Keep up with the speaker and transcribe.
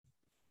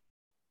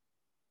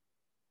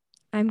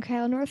I'm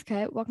Kyle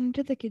Northcutt. Welcome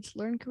to the Kids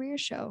Learn Career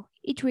Show.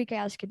 Each week, I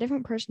ask a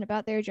different person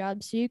about their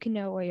job so you can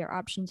know what your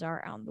options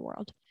are out in the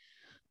world.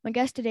 My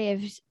guest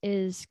today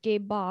is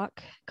Gabe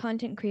Bach,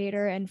 content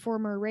creator and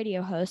former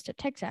radio host at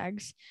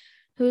TexAgs,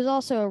 who is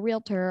also a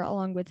realtor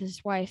along with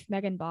his wife,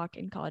 Megan Bach,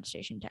 in College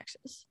Station,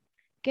 Texas.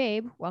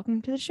 Gabe,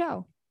 welcome to the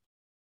show.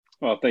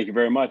 Well, thank you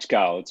very much,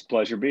 Kyle. It's a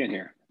pleasure being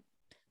here.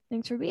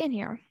 Thanks for being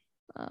here.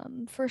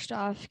 First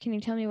off, can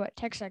you tell me what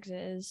TexAgs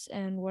is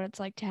and what it's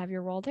like to have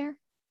your role there?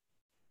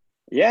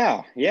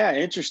 Yeah,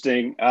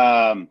 interesting.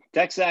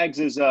 TexAgs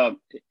is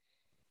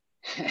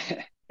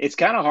it's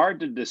kind of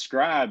hard to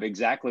describe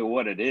exactly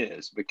what it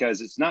is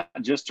because it's not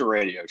just a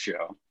radio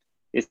show.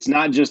 It's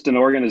not just an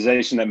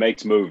organization that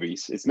makes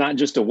movies. It's not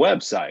just a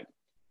website.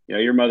 You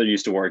know, your mother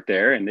used to work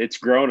there, and it's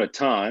grown a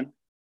ton.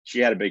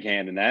 She had a big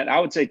hand in that. I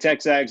would say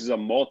TexAgs is a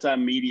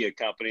multimedia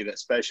company that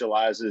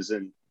specializes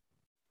in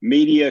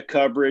media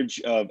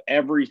coverage of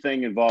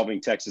everything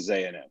involving Texas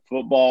A&M: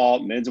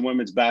 football, men's and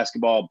women's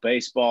basketball,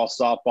 baseball,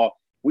 softball.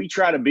 We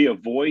try to be a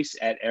voice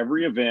at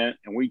every event,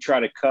 and we try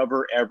to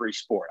cover every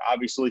sport.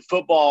 Obviously,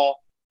 football,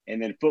 and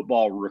then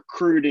football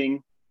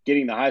recruiting,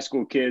 getting the high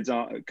school kids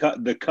on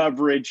the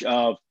coverage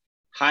of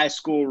high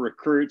school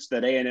recruits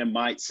that A&M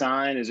might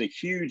sign is a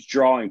huge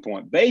drawing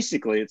point.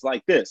 Basically, it's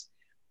like this: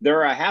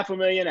 there are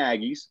 500,000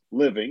 Aggies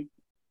living,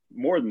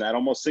 more than that,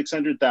 almost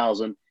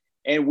 600,000.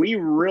 And we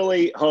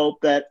really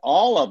hope that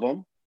all of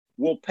them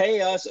will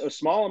pay us a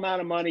small amount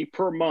of money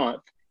per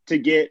month to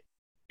get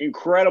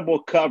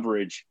incredible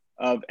coverage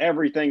of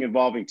everything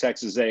involving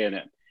Texas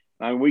A&M.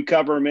 I mean, we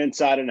cover them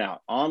inside and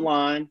out,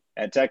 online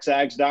at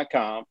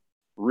texags.com,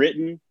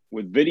 written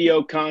with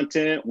video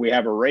content. We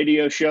have a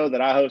radio show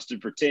that I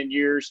hosted for 10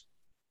 years.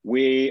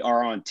 We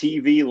are on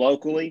TV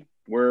locally.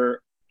 We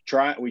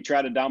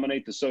try to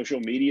dominate the social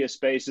media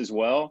space as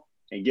well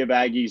and give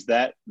Aggies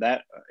that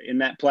in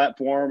that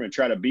platform and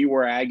try to be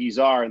where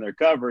Aggies are in their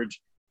coverage.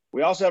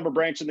 We also have a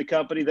branch of the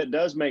company that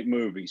does make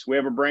movies. We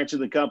have a branch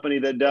of the company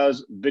that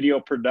does video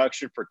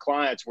production for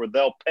clients where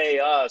they'll pay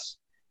us.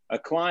 A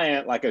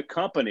client, like a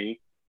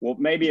company, well,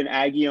 maybe an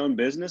Aggie-owned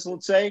business,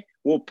 let's say,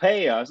 will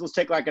pay us. Let's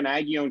take like an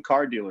Aggie-owned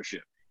car dealership.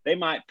 They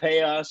might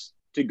pay us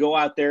to go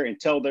out there and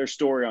tell their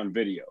story on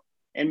video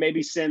and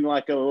maybe send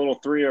like a little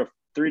 3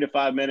 to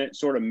 5 minute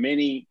sort of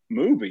mini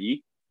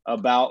movie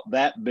about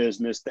that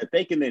business that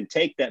they can then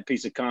take that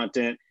piece of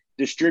content,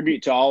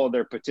 distribute to all of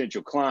their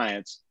potential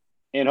clients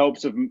in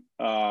hopes of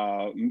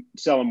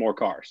selling more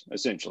cars,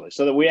 essentially.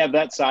 So that we have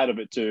that side of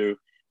it too.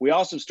 We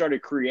also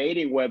started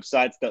creating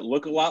websites that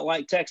look a lot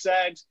like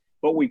TexAgs,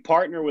 but we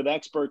partner with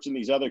experts in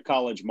these other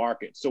college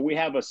markets. So we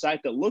have a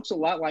site that looks a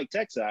lot like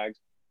TexAgs,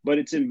 but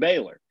it's in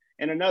Baylor,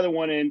 and another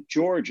one in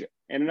Georgia,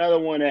 and another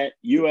one at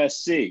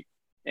USC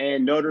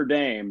and Notre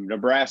Dame,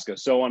 Nebraska,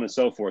 so on and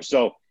so forth.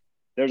 So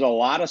there's a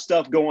lot of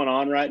stuff going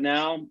on right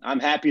now. I'm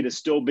happy to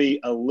still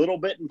be a little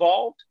bit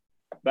involved,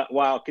 but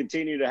while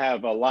continue to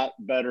have a lot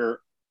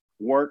better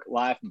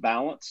work-life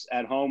balance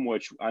at home,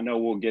 which I know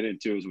we'll get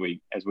into as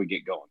we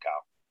get going,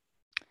 Kyle.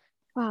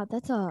 Wow,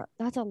 that's a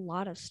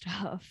lot of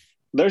stuff.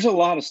 There's a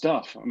lot of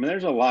stuff. I mean,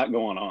 there's a lot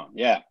going on.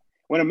 Yeah.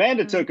 When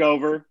Amanda took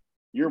over,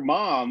 your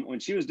mom, when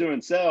she was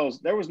doing sales,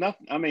 there was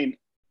nothing. I mean,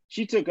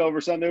 she took over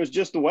something. There was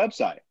just the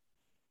website.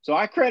 So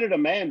I credit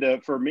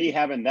Amanda for me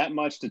having that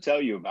much to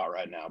tell you about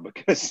right now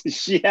because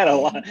she had a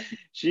lot.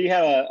 She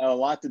had a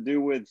lot to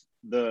do with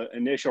the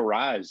initial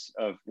rise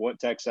of what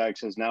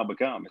TexAgs has now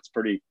become.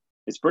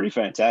 It's pretty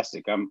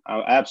fantastic.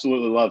 I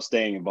absolutely love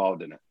staying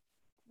involved in it.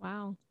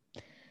 Wow.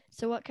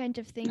 So what kinds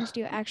of things do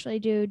you actually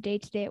do day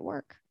to day at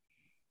work?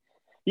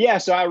 Yeah,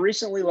 so I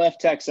recently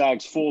left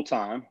TexAgs full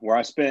time, where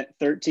I spent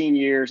 13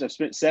 years. I've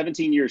spent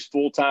 17 years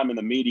full time in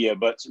the media,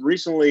 but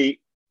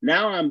recently,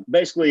 now I'm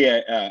basically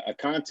a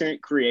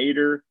content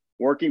creator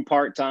working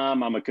part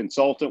time. I'm a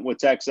consultant with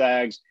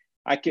TexAgs.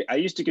 I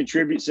used to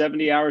contribute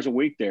 70 hours a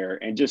week there,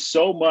 and just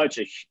so much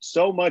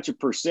a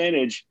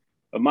percentage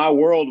of my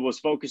world was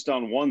focused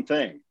on one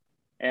thing,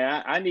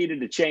 and I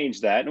needed to change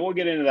that. And we'll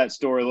get into that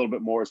story a little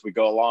bit more as we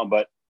go along,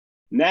 but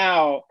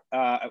now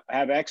I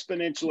have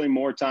exponentially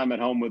more time at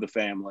home with the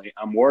family.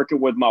 I'm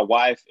working with my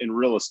wife in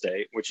real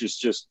estate, which is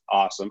just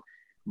awesome.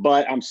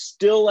 But I'm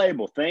still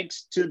able,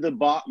 thanks to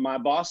my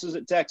bosses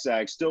at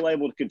TexAgs, still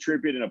able to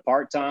contribute in a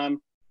part-time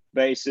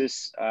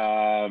basis,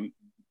 running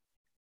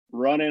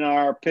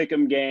our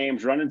pick'em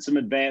games, running some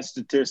advanced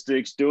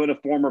statistics, doing a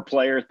former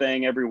player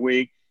thing every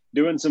week,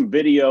 doing some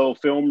video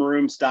film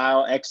room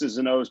style X's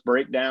and O's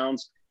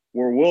breakdowns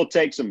where we'll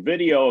take some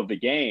video of the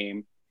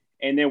game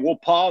and then we'll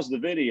pause the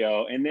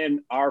video, and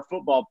then our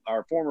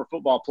former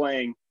football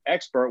playing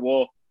expert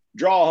will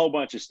draw a whole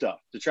bunch of stuff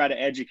to try to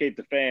educate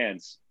the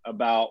fans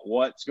about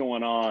what's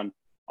going on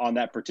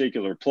that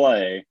particular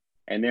play.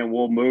 And then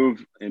we'll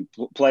move and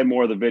play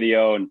more of the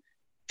video and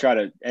try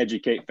to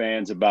educate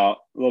fans about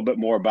a little bit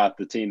more about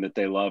the team that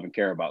they love and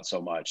care about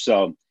so much.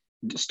 So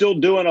still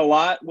doing a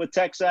lot with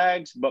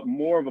TexAgs, but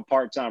more of a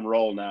part-time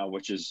role now,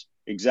 which is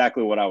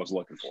exactly what I was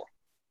looking for.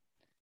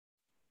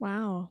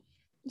 Wow.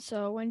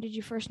 So when did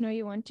you first know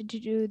you wanted to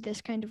do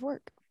this kind of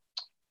work?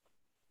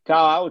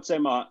 Kyle, I would say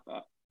my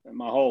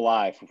whole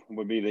life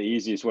would be the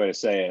easiest way to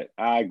say it.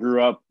 I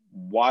grew up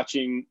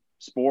watching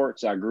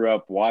sports. I grew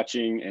up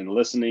watching and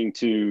listening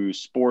to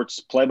sports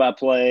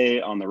play-by-play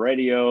on the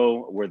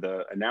radio, where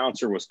the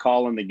announcer was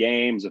calling the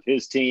games of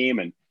his team,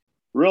 and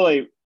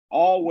really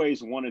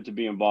always wanted to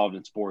be involved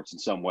in sports in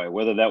some way,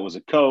 whether that was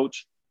a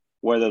coach,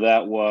 whether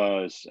that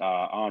was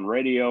on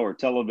radio or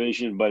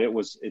television. But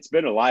it's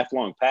been a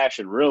lifelong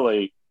passion,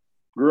 really.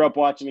 Grew up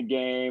watching the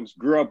games,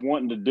 grew up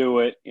wanting to do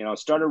it,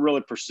 started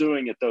really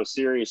pursuing it though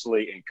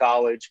seriously in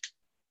college.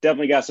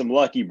 Definitely got some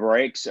lucky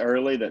breaks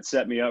early that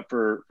set me up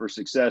for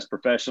success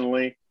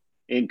professionally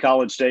in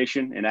College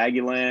Station in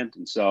Aggieland.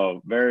 And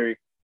so very,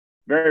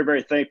 very,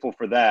 very thankful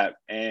for that.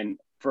 And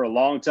for a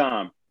long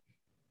time,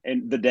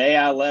 and the day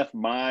I left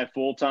my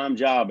full-time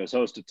job as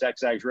host of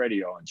TexAgs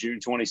Radio on June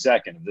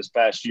 22nd of this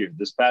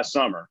past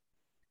summer,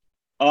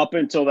 up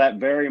until that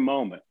very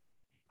moment,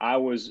 I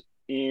was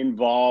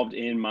involved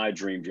in my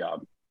dream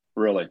job,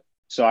 really.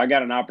 So I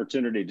got an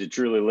opportunity to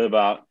truly live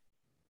out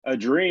a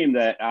dream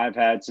that I've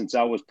had since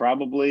I was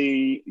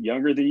probably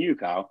younger than you,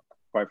 Kyle,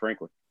 quite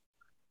frankly.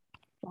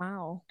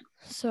 Wow.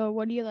 So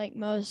what do you like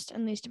most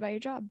and least about your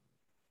job?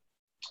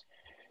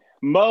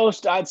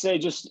 Most, I'd say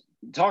just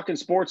talking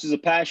sports is a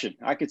passion.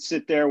 I could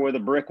sit there with a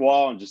brick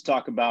wall and just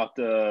talk about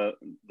the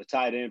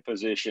tight end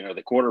position or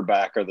the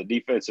quarterback or the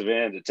defensive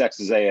end at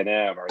Texas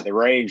A&M or the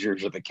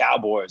Rangers or the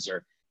Cowboys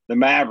or the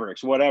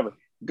Mavericks, whatever.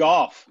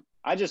 Golf.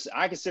 I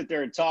could sit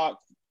there and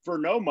talk for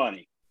no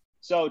money.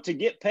 So to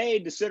get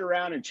paid to sit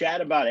around and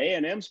chat about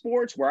A&M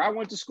sports, where I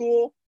went to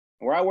school,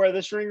 where I wear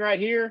this ring right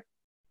here,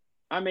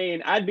 I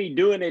mean, I'd be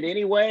doing it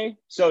anyway.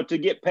 So to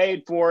get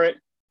paid for it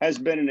has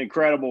been an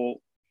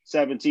incredible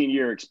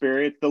 17-year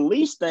experience. The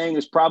least thing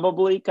is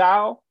probably,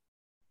 Kyle,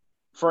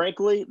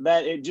 frankly,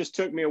 that it just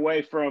took me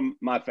away from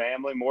my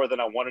family more than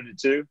I wanted it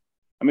to.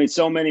 I mean,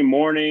 so many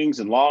mornings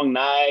and long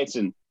nights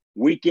and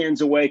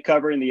weekends away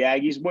covering the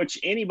Aggies, which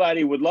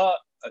anybody would love.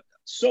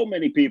 So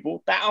many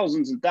people,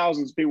 thousands and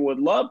thousands of people would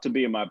love to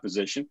be in my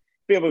position,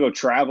 be able to go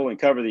travel and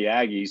cover the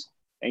Aggies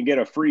and get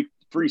a free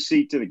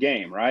seat to the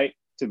game, right?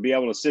 To be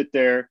able to sit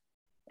there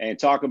and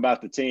talk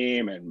about the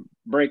team and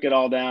break it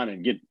all down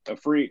and get a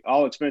free,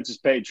 all expenses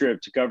paid trip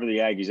to cover the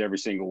Aggies every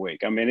single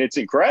week. I mean, it's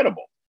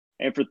incredible.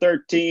 And for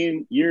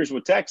 13 years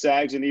with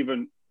TexAgs and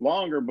even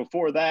longer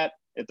before that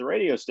at the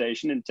radio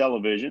station and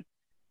television,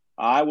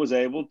 I was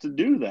able to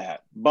do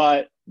that.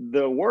 But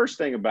the worst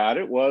thing about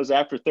it was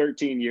after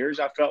 13 years,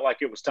 I felt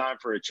like it was time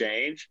for a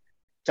change,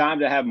 time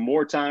to have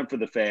more time for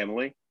the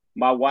family.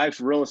 My wife's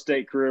real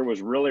estate career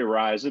was really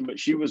rising, but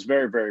she was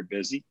very, very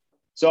busy.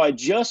 So I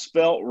just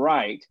felt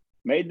right,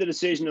 made the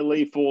decision to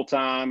leave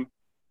full-time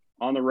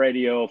on the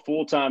radio,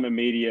 full-time in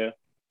media,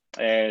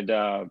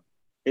 and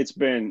it's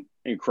been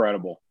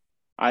incredible.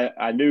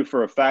 I knew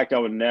for a fact I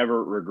would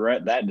never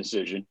regret that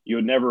decision. You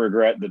would never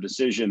regret the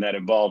decision that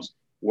involves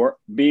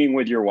being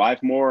with your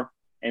wife more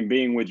and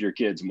being with your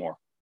kids more.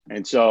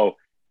 And so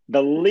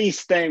the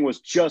least thing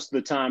was just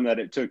the time that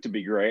it took to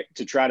be great,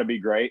 to try to be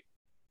great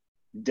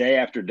day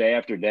after day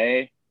after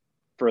day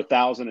for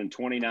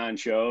 1,029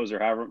 shows or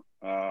however,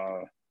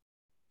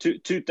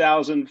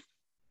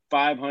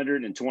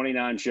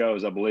 2,529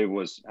 shows, I believe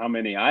was how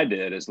many I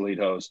did as lead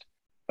host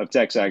of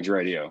TexAgs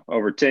Radio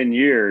over 10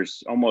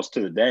 years, almost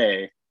to the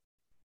day.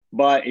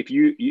 But if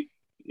you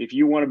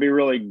want to be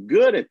really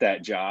good at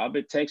that job,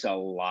 it takes a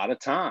lot of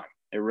time.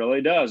 It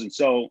really does. And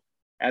so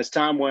as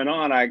time went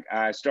on,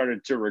 I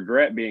started to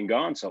regret being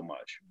gone so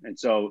much. And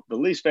so the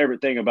least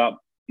favorite thing about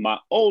my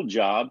old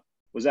job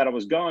was that I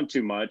was gone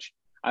too much.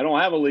 I don't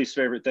have a least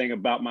favorite thing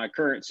about my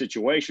current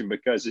situation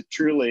because it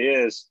truly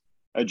is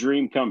a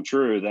dream come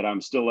true that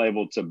I'm still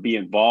able to be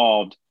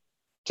involved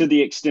to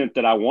the extent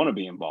that I want to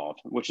be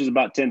involved, which is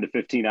about 10 to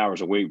 15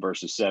 hours a week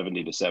versus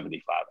 70 to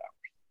 75 hours.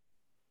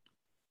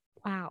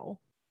 Wow.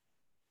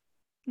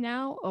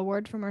 Now, a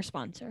word from our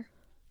sponsor.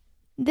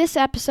 This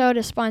episode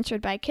is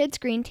sponsored by Kids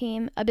Green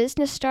Team, a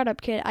business startup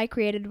kit I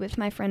created with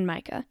my friend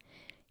Micah.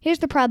 Here's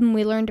the problem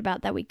we learned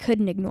about that we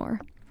couldn't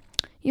ignore.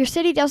 Your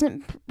city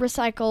doesn't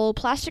recycle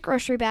plastic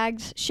grocery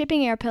bags,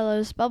 shipping air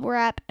pillows, bubble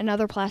wrap, and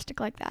other plastic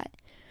like that.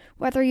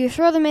 Whether you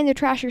throw them in the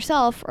trash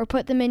yourself or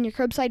put them in your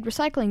curbside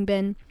recycling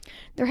bin,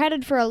 they're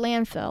headed for a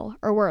landfill,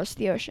 or worse,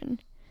 the ocean.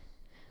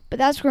 But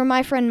that's where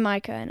my friend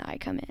Micah and I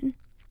come in.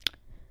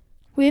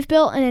 We've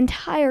built an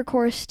entire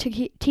course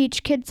to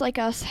teach kids like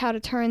us how to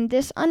turn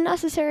this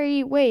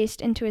unnecessary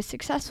waste into a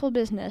successful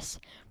business,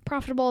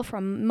 profitable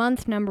from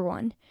month number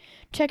 1.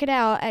 Check it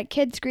out at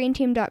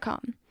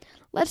kidsgreenteam.com.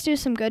 Let's do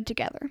some good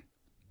together.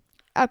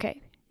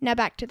 Okay, now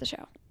back to the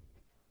show.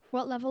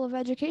 What level of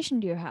education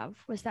do you have?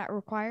 Was that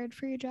required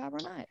for your job or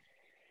not?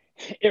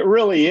 It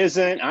really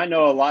isn't. I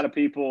know a lot of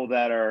people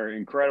that are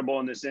incredible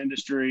in this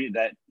industry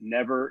that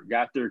never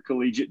got their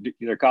college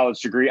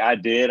degree. I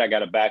did. I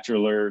got a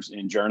bachelor's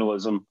in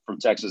journalism from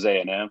Texas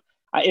A&M.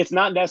 It's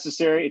not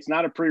necessary. It's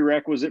not a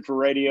prerequisite for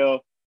radio.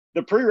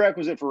 The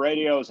prerequisite for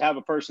radio is have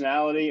a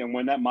personality, and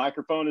when that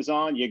microphone is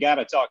on, you got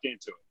to talk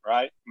into it,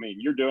 right? I mean,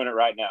 you're doing it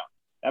right now.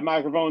 That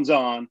microphone's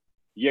on.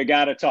 You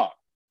got to talk.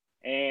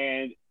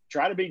 And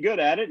try to be good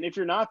at it. And if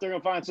you're not, they're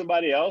going to find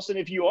somebody else. And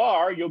if you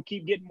are, you'll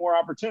keep getting more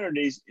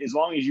opportunities as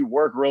long as you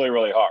work really,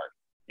 really hard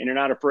and you're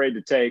not afraid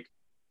to take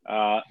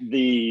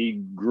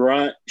the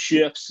grunt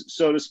shifts,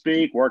 so to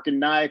speak, working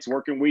nights,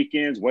 working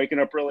weekends, waking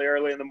up really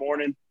early in the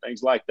morning,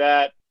 things like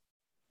that.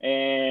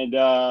 And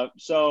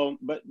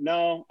but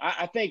no,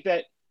 I think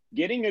that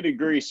getting a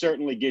degree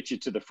certainly gets you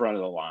to the front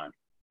of the line.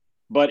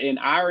 But in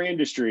our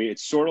industry,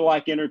 it's sort of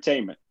like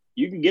entertainment.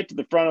 You can get to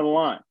the front of the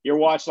line. You ever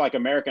watch like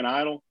American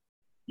Idol?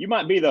 You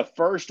might be the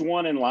first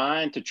one in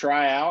line to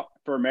try out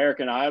for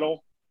American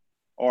Idol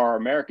or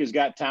America's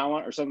Got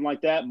Talent or something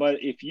like that.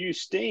 But if you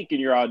stink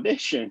in your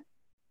audition,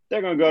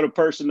 they're going to go to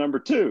person number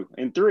 2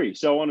 and 3,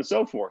 so on and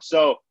so forth.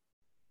 So,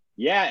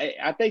 yeah,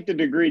 I think the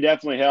degree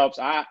definitely helps.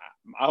 I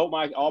hope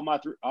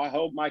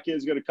my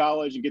kids go to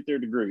college and get their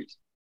degrees.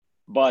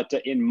 But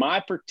in my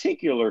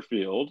particular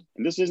field,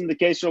 and this isn't the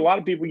case for a lot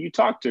of people you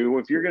talk to,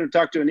 if you're going to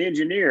talk to an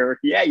engineer,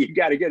 yeah, you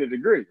got to get a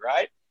degree,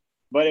 right?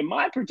 But in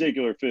my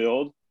particular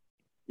field,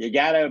 you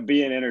got to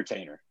be an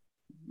entertainer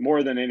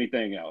more than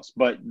anything else.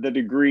 But the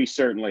degree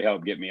certainly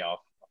helped get me off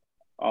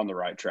on the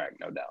right track,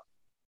 no doubt.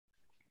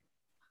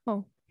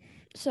 Oh,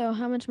 so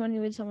how much money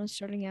would someone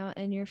starting out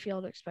in your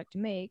field expect to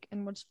make,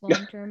 and what's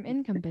long-term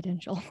income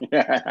potential?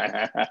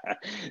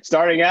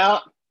 Starting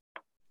out,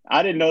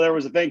 I didn't know there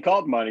was a thing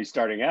called money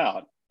starting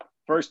out.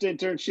 First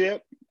internship,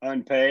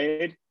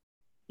 unpaid.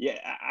 Yeah,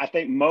 I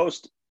think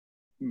most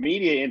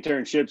media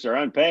internships are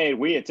unpaid.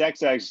 We at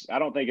TexAgs, I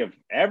don't think have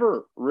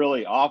ever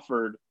really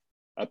offered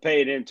a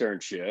paid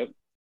internship.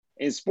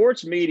 In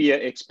sports media,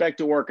 expect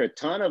to work a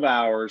ton of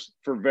hours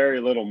for very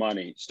little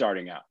money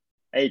starting out.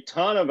 A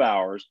ton of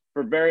hours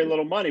for very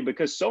little money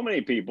because so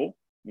many people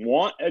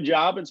want a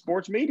job in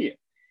sports media.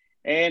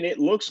 And it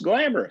looks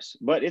glamorous,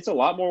 but it's a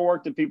lot more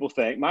work than people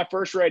think. My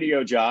first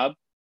radio job,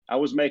 I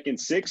was making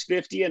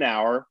 $6.50 an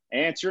hour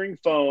answering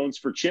phones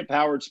for Chip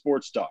Howard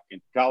Sports Talk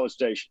in College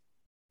Station.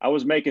 I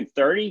was making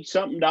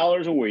 $30-something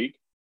a week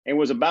and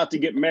was about to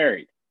get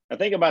married. Now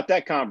think about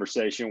that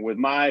conversation with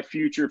my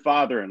future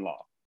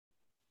father-in-law.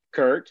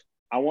 Kurt,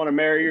 I want to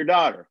marry your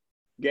daughter.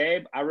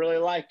 Gabe, I really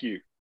like you.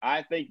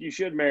 I think you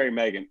should marry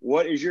Megan.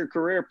 What is your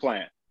career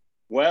plan?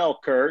 Well,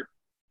 Kurt,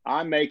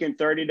 I'm making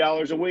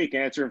 $30 a week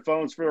answering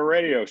phones for a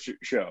radio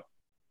show.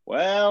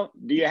 Well,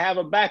 do you have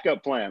a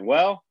backup plan?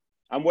 Well,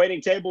 I'm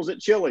waiting tables at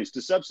Chili's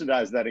to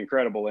subsidize that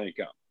incredible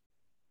income.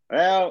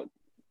 Well,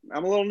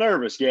 I'm a little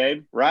nervous,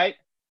 Gabe, right?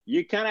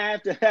 You kind of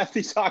have to have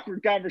these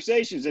awkward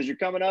conversations as you're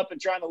coming up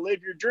and trying to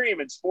live your dream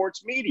in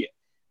sports media.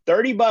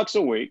 $30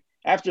 a week.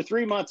 After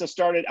 3 months,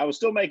 I was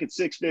still making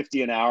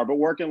 $6.50 an hour, but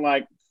working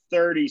like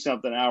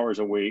 30-something hours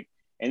a week.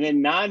 And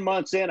then 9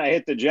 months in, I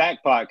hit the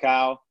jackpot,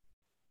 Kyle.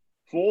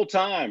 Full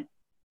time,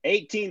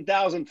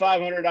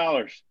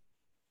 $18,500.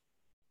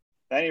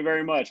 That ain't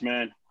very much,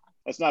 man.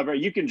 That's not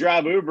very. You can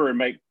drive Uber and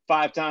make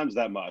 5 times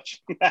that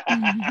much.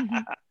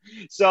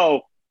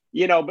 So,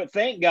 but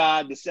thank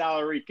God the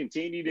salary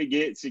continued to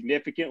get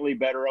significantly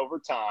better over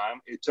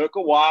time. It took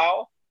a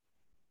while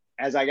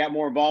as I got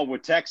more involved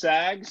with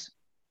TexAgs.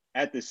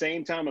 At the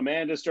same time,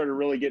 Amanda started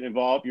really getting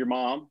involved, your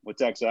mom, with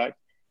TexAgs.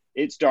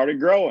 It started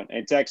growing,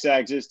 and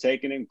TexAgs has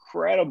taken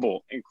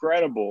incredible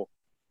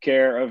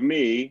care of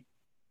me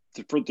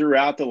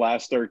throughout the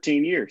last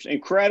 13 years.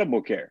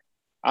 Incredible care.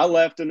 I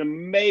left an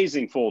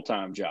amazing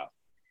full-time job.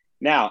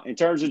 Now, in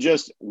terms of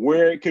just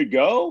where it could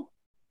go,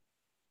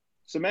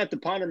 Samantha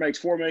Ponder makes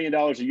 $4 million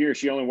a year.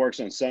 She only works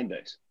on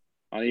Sundays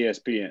on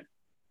ESPN.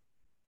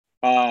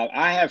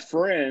 I have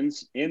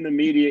friends in the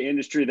media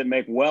industry that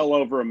make well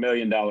over $1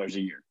 million a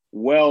year,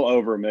 well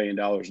over $1 million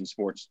in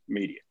sports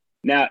media.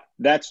 Now,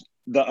 that's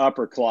the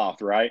upper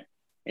cloth, right?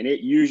 And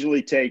it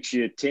usually takes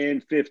you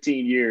 10,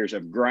 15 years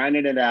of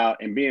grinding it out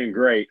and being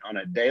great on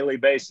a daily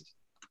basis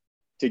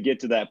to get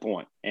to that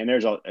point. And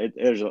there's a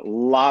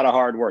lot of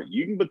hard work.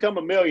 You can become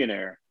a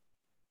millionaire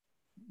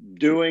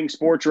doing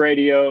sports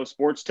radio,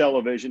 sports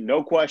television,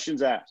 no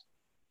questions asked.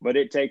 But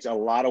it takes a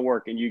lot of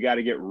work, and you got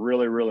to get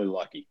really, really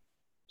lucky.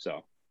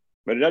 So,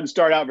 but it doesn't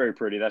start out very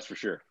pretty, that's for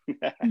sure.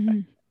 Mm-hmm.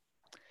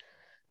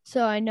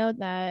 So I know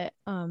that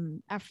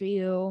after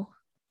you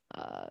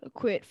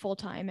quit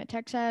full-time at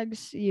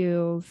TexAgs,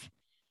 you've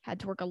had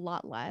to work a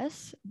lot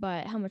less,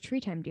 but how much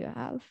free time do you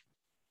have?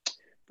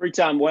 Free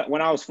time,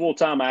 when I was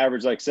full-time, I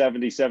averaged like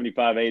 70,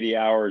 75, 80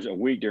 hours a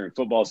week during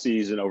football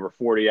season, over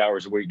 40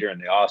 hours a week during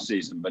the off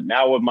season. But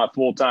now with my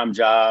full-time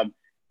job,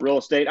 real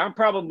estate, I'm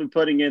probably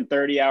putting in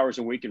 30 hours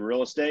a week in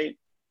real estate.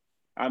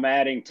 I'm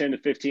adding 10 to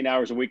 15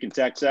 hours a week in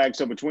TexAgs.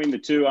 So between the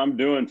two, I'm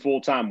doing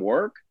full-time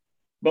work.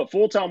 But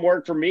full-time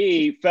work for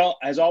me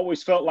has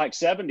always felt like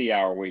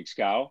 70-hour weeks,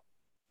 Kyle.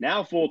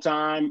 Now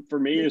full-time for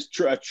me is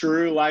a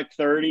true like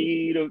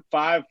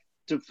 35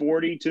 to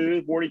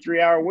 42,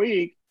 43-hour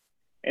week.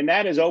 And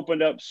that has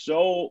opened up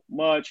so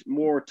much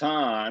more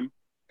time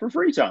for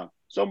free time,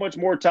 so much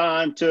more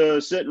time to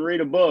sit and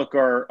read a book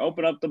or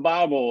open up the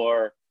Bible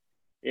or,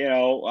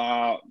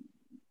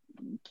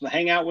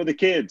 hang out with the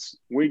kids.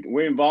 We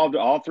involved,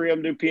 all 3 of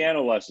them do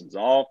piano lessons.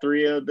 All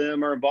 3 of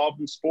them are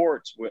involved in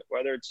sports,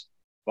 whether it's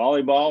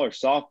volleyball or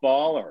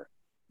softball or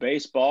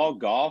baseball,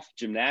 golf,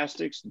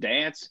 gymnastics,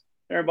 dance.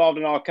 They're involved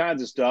in all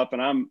kinds of stuff.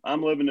 And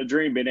I'm living the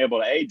dream, being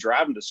able to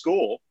drive them to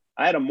school.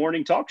 I had a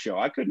morning talk show.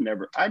 I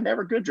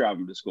never could drive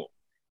them to school.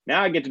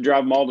 Now I get to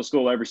drive them all to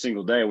school every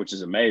single day, which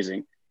is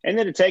amazing. And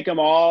then to take them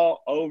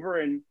all over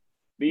and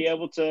be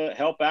able to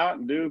help out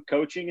and do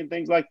coaching and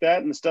things like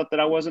that, and the stuff that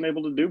I wasn't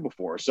able to do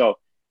before. So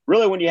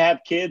really, when you have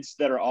kids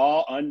that are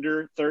all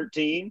under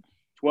 13,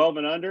 12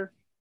 and under,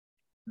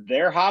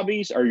 their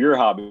hobbies are your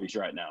hobbies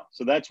right now.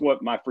 So that's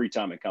what my free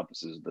time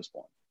encompasses at this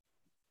point.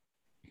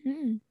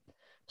 Hmm.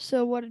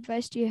 So what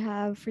advice do you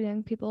have for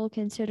young people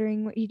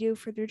considering what you do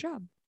for their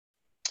job?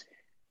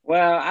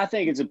 Well, I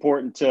think it's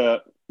important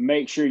to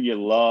make sure you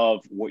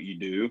love what you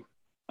do.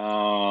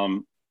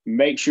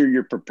 Make sure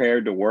you're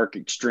prepared to work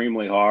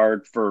extremely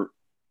hard for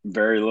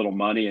very little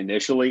money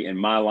initially in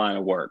my line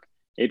of work.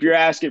 If you're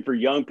asking for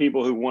young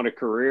people who want a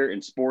career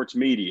in sports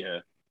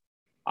media,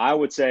 I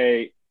would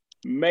say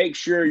make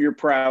sure your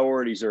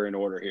priorities are in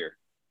order here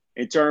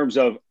in terms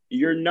of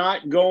you're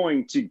not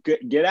going to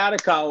get out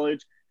of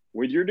college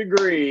with your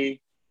degree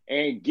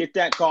and get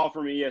that call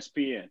from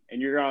ESPN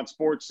and you're on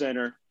Sports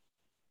Center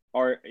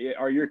or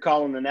you're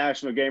calling the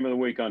national game of the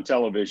week on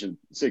television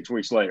 6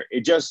 weeks later.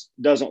 It just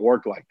doesn't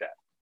work like that.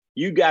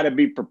 You got to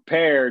be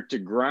prepared to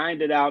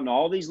grind it out in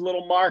all these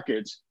little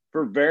markets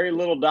for very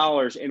little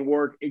dollars and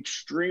work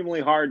extremely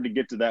hard to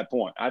get to that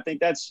point. I think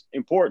that's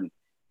important.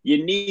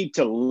 You need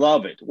to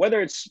love it.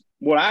 Whether it's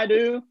what I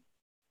do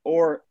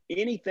or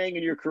anything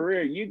in your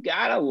career, you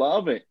got to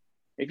love it.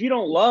 If you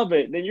don't love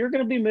it, then you're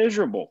going to be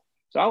miserable.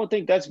 So I would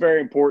think that's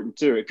very important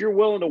too. If you're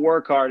willing to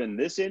work hard in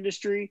this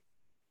industry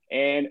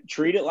and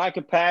treat it like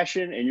a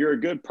passion and you're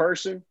a good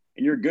person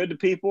and you're good to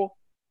people,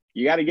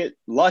 you got to get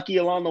lucky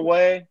along the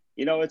way.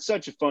 You know, it's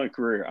such a fun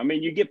career. I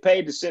mean, you get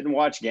paid to sit and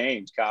watch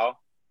games, Kyle,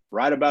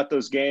 write about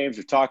those games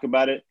or talk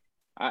about it.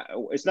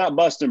 It's not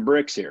busting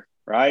bricks here,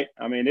 right?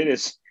 I mean, it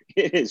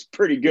is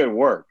pretty good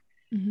work.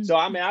 Mm-hmm. So,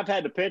 I mean, I've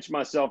had to pinch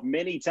myself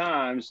many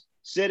times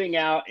sitting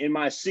out in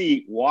my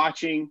seat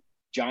watching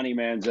Johnny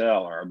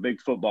Manziel or a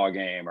big football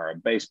game or a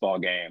baseball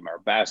game or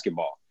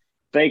basketball,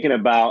 thinking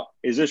about,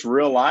 is this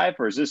real life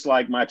or is this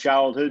like my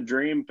childhood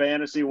dream,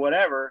 fantasy,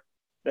 whatever,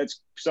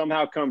 that's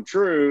somehow come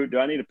true? Do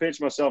I need to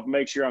pinch myself and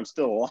make sure I'm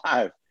still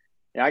alive?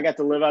 And I got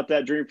to live out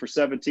that dream for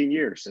 17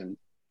 years and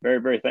very,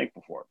 very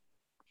thankful for it.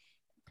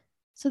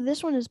 So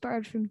this one is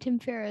borrowed from Tim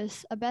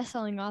Ferriss, a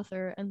best-selling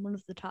author and one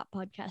of the top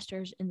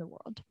podcasters in the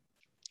world.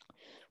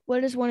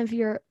 What is one of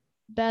your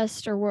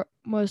best or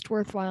most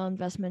worthwhile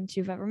investments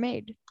you've ever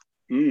made?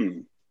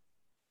 It's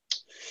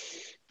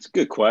a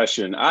good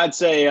question. I'd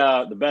say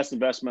the best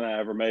investment I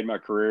ever made in my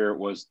career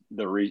was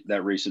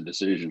that recent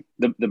decision.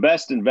 The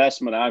best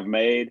investment I've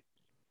made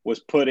was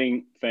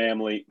putting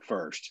family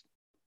first.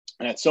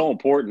 And that's so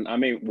important. I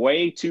mean,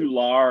 way too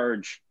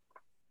large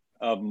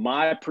of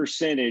my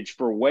percentage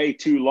for way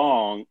too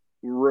long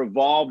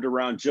revolved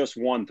around just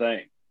one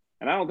thing.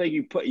 And I don't think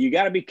you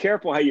got to be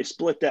careful how you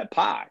split that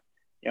pie.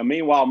 You know,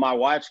 meanwhile, my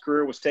wife's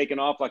career was taking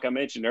off, like I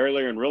mentioned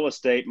earlier, in real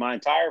estate. My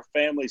entire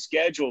family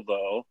schedule,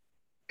 though,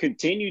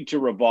 continued to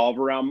revolve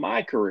around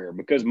my career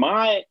because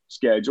my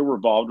schedule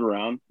revolved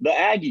around the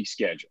Aggie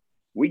schedule.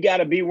 We got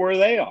to be where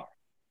they are.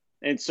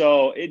 And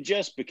so it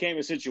just became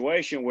a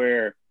situation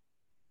where,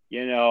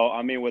 you know,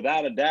 I mean,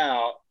 without a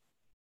doubt,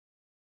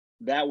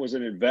 that was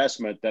an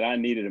investment that I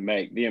needed to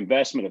make. The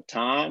investment of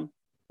time,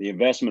 the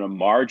investment of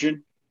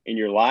margin in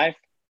your life.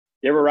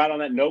 You ever write on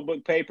that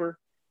notebook paper?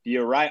 Do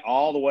you write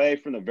all the way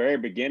from the very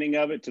beginning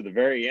of it to the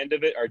very end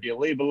of it? Or do you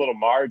leave a little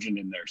margin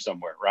in there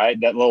somewhere, right?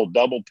 That little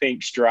double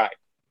pink stripe.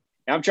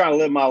 And I'm trying to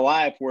live my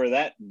life where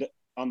that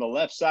on the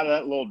left side of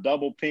that little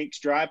double pink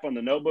stripe on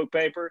the notebook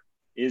paper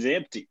is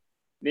empty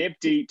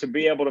to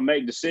be able to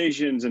make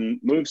decisions and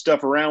move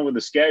stuff around with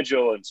the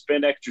schedule and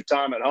spend extra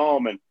time at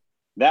home. And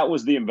that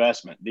was the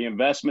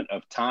investment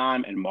of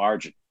time and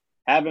margin.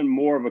 Having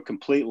more of a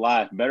complete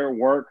life, better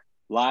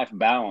work-life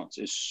balance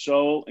is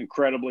so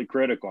incredibly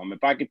critical. I mean,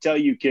 if I could tell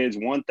you kids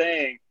one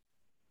thing,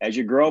 as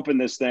you grow up in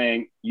this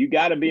thing, you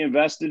got to be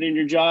invested in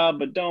your job,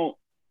 but don't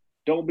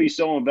be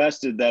so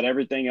invested that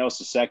everything else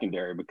is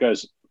secondary,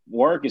 because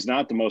work is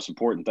not the most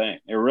important thing.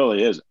 It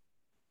really isn't.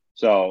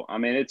 So, I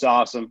mean, it's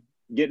awesome.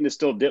 Getting to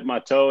still dip my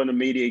toe in the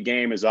media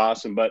game is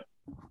awesome, but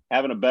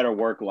having a better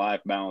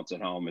work-life balance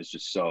at home is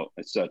just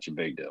it's such a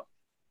big deal.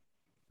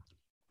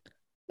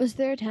 Was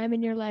there a time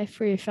in your life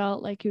where you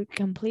felt like you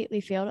completely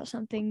failed at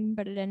something,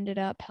 but it ended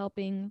up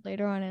helping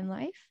later on in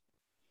life?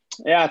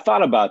 Yeah, I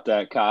thought about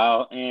that,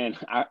 Kyle. And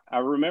I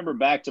remember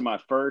back to my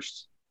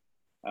first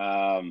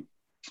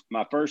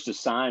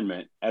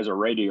assignment as a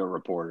radio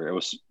reporter. It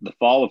was the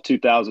fall of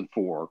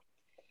 2004.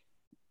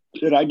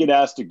 Did I get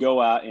asked to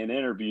go out and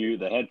interview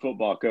the head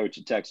football coach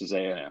at Texas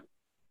A&M?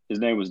 His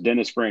name was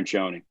Dennis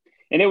Franchione.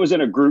 And it was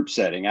in a group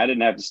setting. I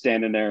didn't have to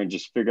stand in there and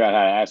just figure out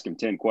how to ask him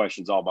 10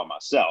 questions all by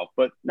myself.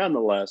 But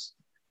nonetheless,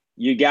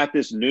 you got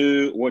this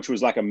new, which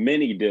was like a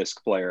mini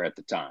disc player at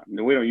the time.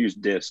 We don't use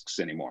discs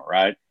anymore,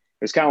 right?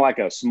 It's kind of like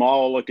a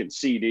small looking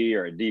CD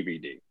or a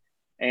DVD.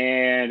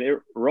 And it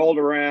rolled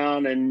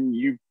around and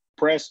you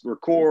press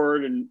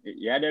record, and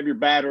you had to have your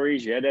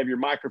batteries, you had to have your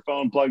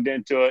microphone plugged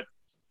into it.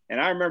 And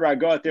I remember I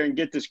go out there and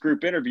get this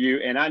group interview,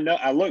 and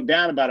I look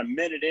down about a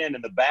minute in,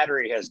 and the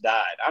battery has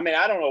died. I mean,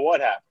 I don't know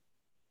what happened,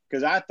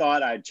 because I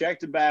thought I'd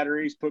checked the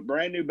batteries, put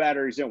brand new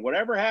batteries in.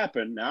 Whatever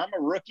happened, now I'm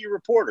a rookie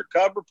reporter,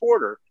 cub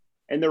reporter,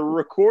 and the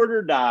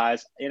recorder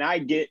dies, and I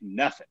get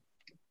nothing.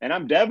 And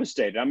I'm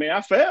devastated. I mean, I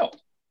failed.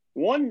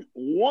 One,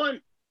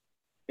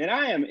 and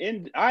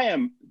I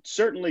am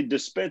certainly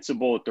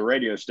dispensable at the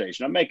radio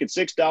station. I'm making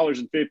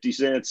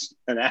 $6.50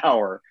 an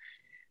hour,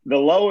 the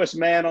lowest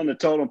man on the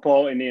totem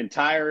pole in the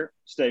entire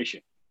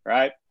station,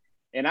 right?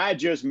 And I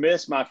just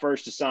missed my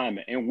first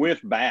assignment and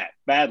whiffed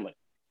badly.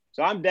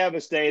 So I'm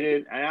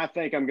devastated, and I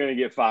think I'm going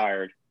to get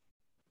fired.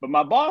 But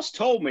my boss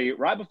told me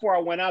right before I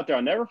went out there,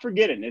 I'll never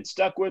forget it, and it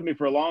stuck with me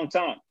for a long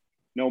time.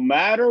 No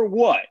matter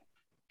what,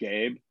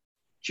 Gabe,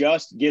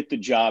 just get the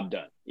job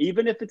done.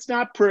 Even if it's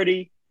not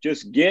pretty,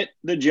 just get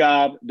the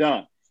job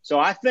done. So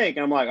I think,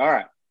 I'm like, all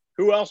right,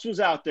 who else was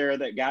out there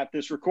that got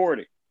this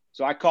recording?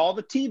 So I call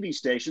the TV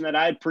station that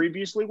I had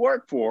previously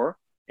worked for,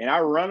 and I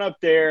run up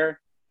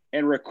there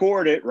and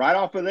record it right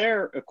off of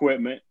their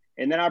equipment,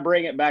 and then I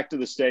bring it back to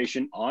the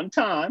station on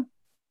time.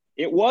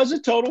 It was a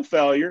total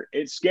failure.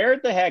 It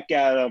scared the heck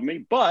out of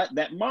me, but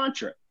that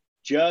mantra,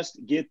 just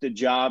get the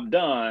job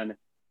done,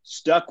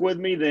 stuck with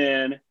me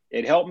then.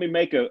 It helped me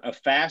make a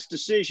fast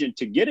decision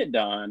to get it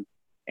done,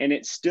 and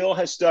it still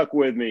has stuck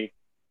with me.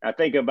 I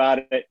think about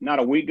it. Not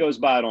a week goes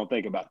by I don't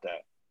think about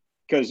that.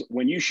 Because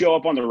when you show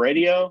up on the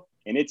radio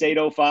and it's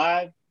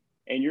 8:05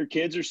 and your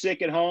kids are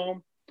sick at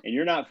home and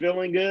you're not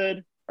feeling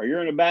good or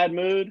you're in a bad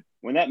mood,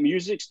 when that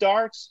music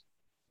starts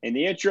and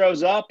the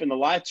intro's up and the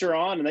lights are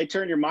on and they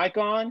turn your mic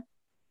on,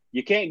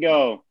 you can't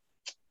go,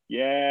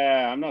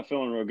 yeah, I'm not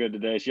feeling real good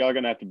today, so y'all are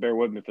going to have to bear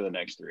with me for the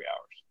next 3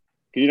 hours.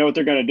 Because you know what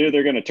they're going to do?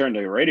 They're going to turn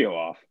the radio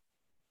off,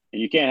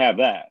 and you can't have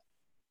that.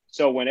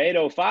 So when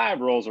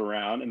 8:05 rolls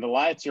around and the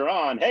lights are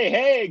on,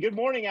 hey, good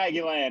morning,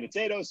 Aggie Land. It's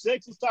 8:06.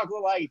 Let's talk a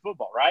little Aggie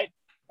football, right?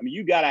 I mean,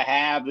 you got to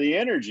have the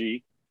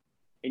energy,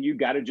 and you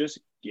got to just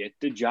get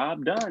the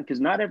job done, because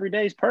not every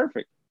day is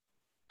perfect.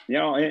 You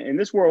know, in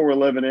this world we're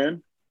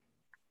living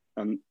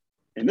in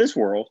this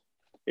world,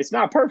 it's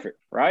not perfect,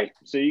 right?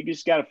 So you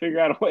just got to figure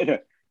out a way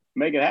to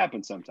make it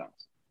happen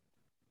sometimes.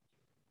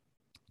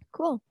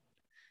 Cool.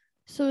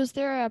 So is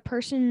there a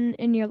person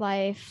in your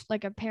life,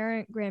 like a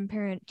parent,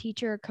 grandparent,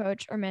 teacher,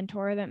 coach, or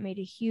mentor that made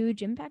a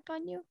huge impact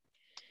on you?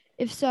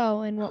 If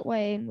so, in what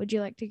way? Would you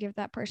like to give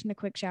that person a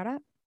quick shout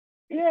out?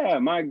 Yeah,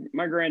 my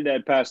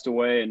granddad passed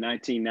away in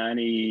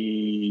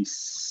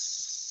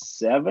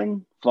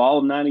 1997, fall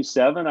of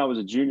 97. I was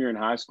a junior in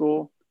high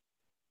school.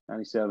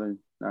 97,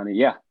 90.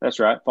 Yeah, that's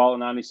right. Fall of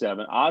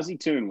 97. Ozzie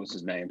Toon was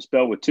his name,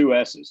 spelled with two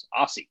S's.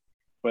 Ossie.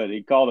 But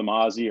he called him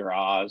Ozzie or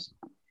Oz.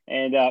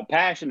 And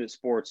passionate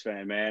sports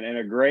fan, man, and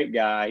a great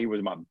guy. He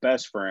was my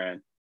best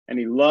friend, and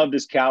he loved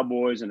his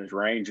Cowboys and his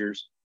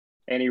Rangers,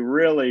 and he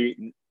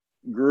really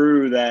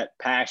grew that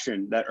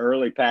passion, that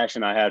early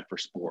passion I had for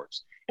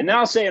sports. And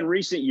now I'll say in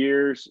recent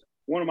years,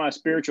 one of my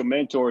spiritual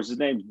mentors, his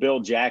name's Bill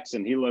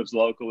Jackson. He lives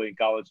locally in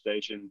College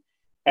Station.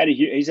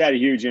 He's had a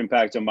huge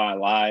impact on my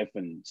life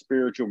and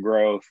spiritual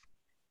growth.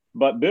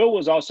 But Bill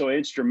was also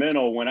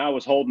instrumental when I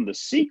was holding the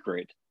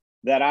secret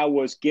that I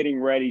was getting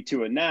ready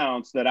to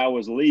announce that I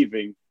was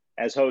leaving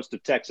as host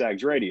of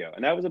Texags Radio.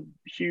 And that was a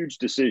huge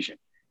decision.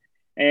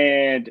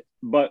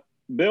 But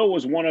Bill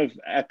was one of,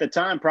 at the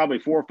time, probably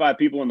 4 or 5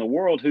 people in the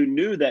world who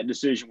knew that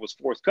decision was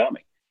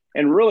forthcoming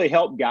and really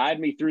helped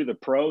guide me through the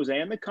pros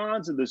and the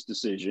cons of this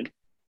decision,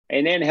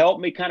 and then helped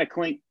me kind of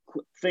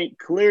think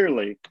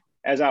clearly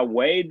as I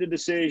weighed the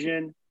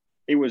decision.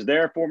 He was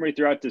there for me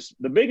throughout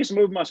the biggest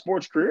move of my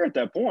sports career at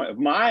that point of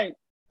my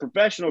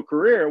professional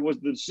career was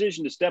the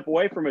decision to step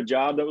away from a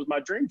job that was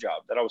my dream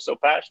job that I was so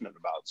passionate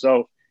about.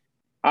 So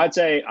I'd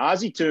say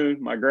Ozzie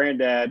Toon, my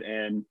granddad,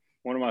 and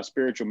one of my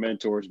spiritual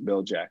mentors,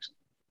 Bill Jackson.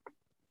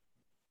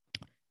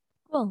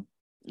 Cool.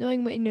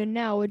 Knowing what you know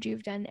now, would you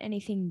have done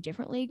anything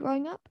differently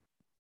growing up?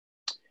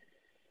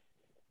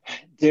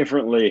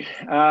 Differently.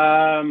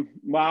 Well,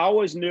 I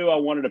always knew I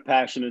wanted a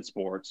passion in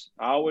sports.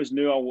 I always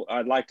knew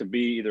I'd like to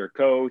be either a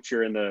coach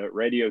or in the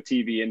radio,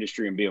 TV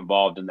industry and be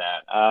involved in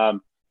that. I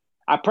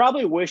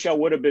probably wish I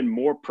would have been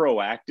more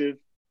proactive.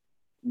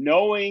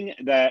 Knowing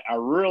that I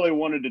really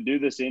wanted to do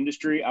this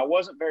industry, I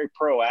wasn't very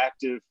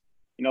proactive,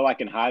 like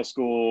in high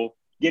school,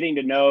 getting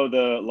to know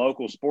the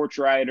local sports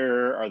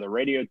writer or the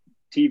radio,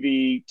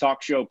 TV,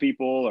 talk show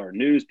people or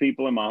news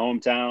people in my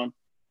hometown.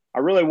 I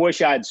really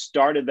wish I had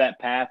started that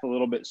path a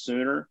little bit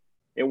sooner.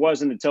 It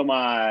wasn't until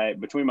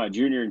between my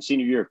junior and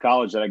senior year of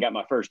college that I got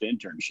my first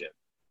internship.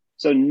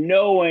 So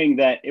knowing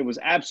that it was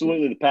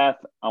absolutely the path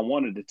I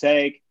wanted to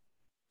take,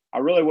 I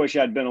really wish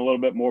I'd been a little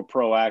bit more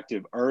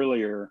proactive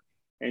earlier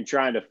in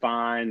trying to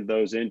find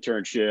those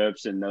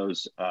internships and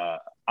those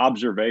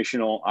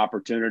observational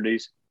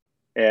opportunities.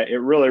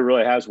 It really,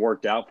 really has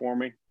worked out for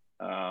me.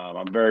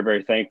 I'm very,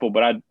 very thankful,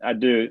 but I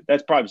do.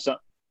 That's probably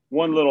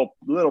one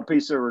little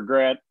piece of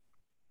regret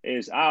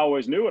is I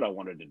always knew what I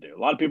wanted to do. A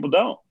lot of people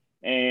don't.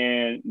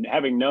 And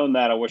having known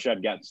that, I wish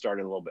I'd gotten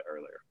started a little bit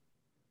earlier.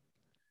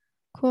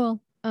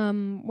 Cool.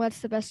 What's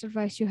the best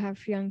advice you have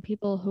for young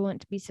people who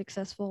want to be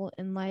successful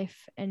in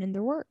life and in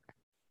their work?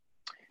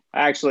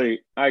 I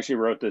actually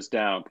wrote this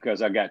down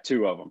because I got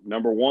two of them.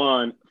 Number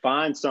one,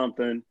 find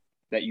something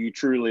that you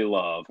truly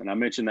love, and I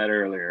mentioned that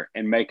earlier,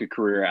 and make a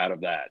career out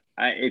of that.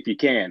 If you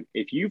can,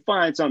 if you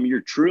find something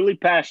you're truly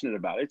passionate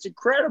about, it's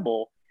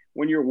incredible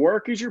when your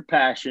work is your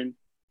passion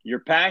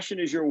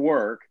is your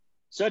work.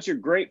 Such a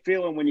great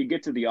feeling when you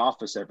get to the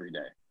office every day.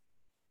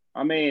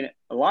 I mean,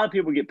 a lot of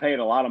people get paid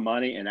a lot of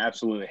money and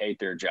absolutely hate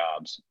their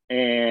jobs.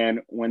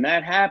 And when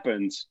that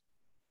happens,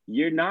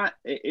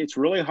 it's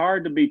really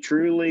hard to be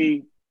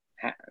truly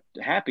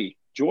happy,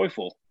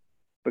 joyful,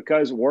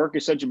 because work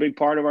is such a big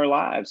part of our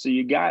lives. So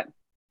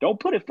don't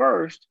put it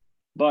first,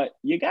 but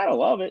you got to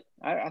love it.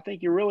 I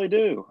think you really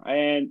do.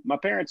 And my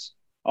parents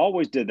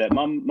always did that.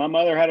 My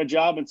mother had a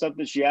job in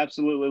something she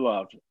absolutely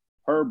loved.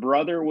 Her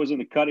brother was in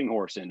the cutting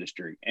horse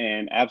industry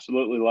and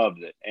absolutely loved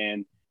it.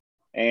 And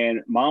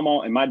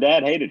my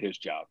dad hated his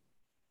job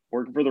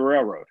working for the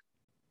railroad.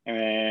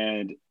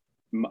 And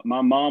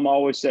my mom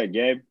always said,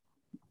 Gabe,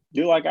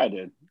 do like I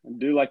did,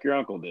 do like your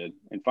uncle did,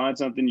 and find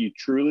something you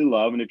truly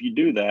love. And if you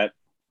do that,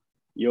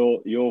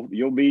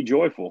 you'll be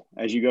joyful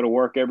as you go to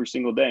work every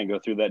single day and go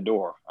through that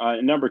door.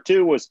 Number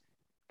two was,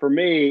 for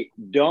me,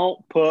 don't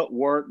put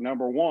work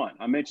number one.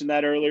 I mentioned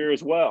that earlier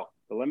as well,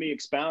 but let me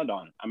expound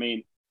on it. I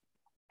mean,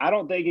 I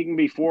don't think it can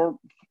be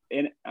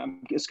and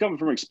it's coming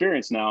from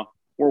experience now,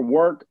 where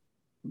work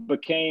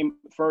became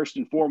first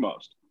and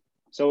foremost.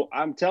 So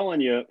I'm telling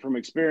you from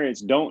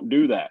experience, don't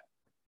do that.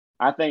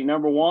 I think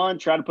number one,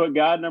 try to put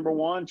God number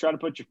one, try to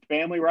put your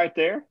family right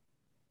there,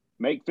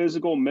 make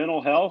physical,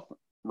 mental health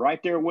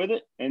right there with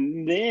it.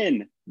 And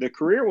then the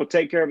career will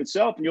take care of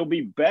itself, and you'll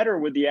be better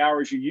with the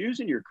hours you use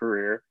in your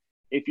career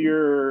if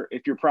your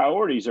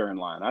priorities are in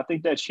line. I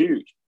think that's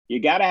huge.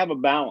 You got to have a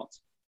balance.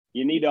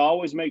 You need to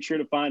always make sure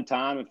to find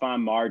time and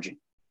find margin.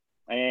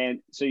 And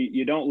so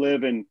you don't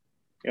live in,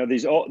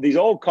 these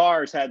old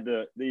cars had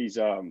these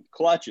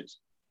clutches,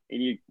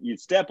 and you'd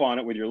step on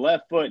it with your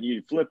left foot and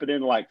you'd flip it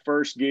into like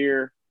first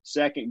gear,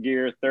 second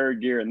gear,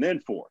 third gear, and then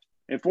fourth.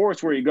 And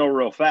fourth's where you go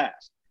real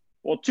fast.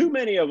 Well, too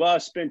many of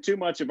us spend too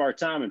much of our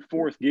time in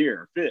fourth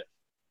gear, fifth,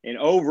 in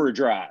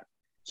overdrive.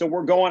 So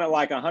we're going at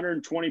like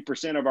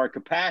 120% of our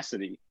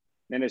capacity.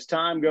 And as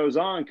time goes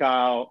on,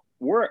 Kyle,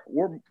 we're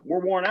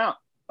worn out.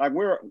 Like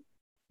we're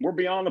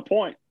beyond the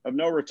point of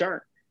no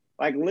return.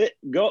 Like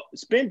go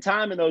spend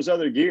time in those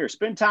other gears.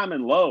 Spend time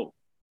in low.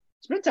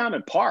 Spend time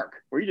in park,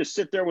 where you just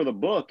sit there with a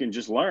book and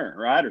just learn,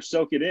 right? Or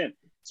soak it in.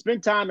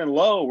 Spend time in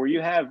low, where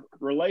you have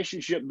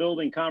relationship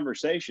building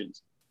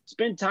conversations.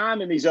 Spend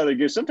time in these other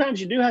gears.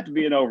 Sometimes you do have to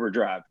be in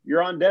overdrive.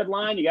 You're on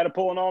deadline. You got to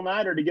pull an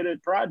all-nighter to get a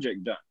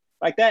project done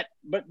like that.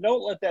 But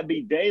don't let that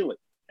be daily,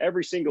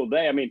 every single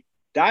day. I mean,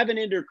 diving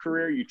into a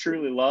career you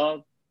truly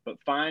love,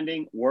 but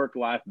finding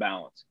work-life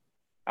balance.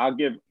 I'll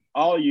give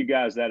all of you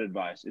guys that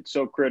advice. It's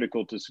so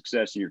critical to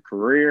success in your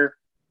career,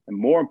 and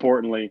more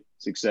importantly,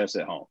 success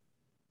at home.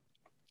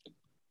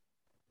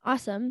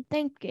 Awesome.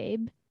 Thanks,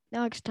 Gabe.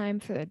 Now it's time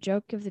for the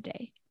joke of the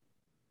day.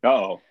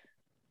 Uh-oh.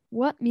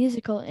 What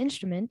musical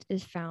instrument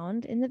is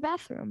found in the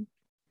bathroom?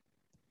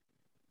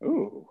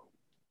 Ooh.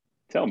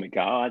 Tell me,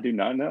 Kyle. I do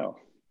not know.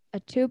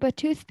 A tube of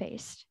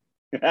toothpaste.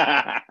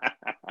 That's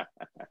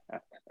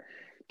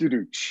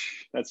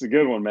a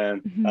good one,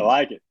 man. I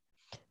like it.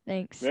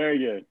 Thanks. Very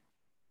good.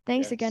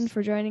 Thanks again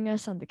for joining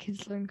us on the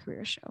Kids Learn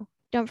Career Show.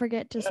 Don't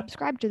forget to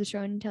subscribe to the show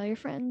and tell your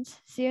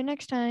friends. See you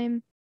next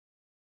time.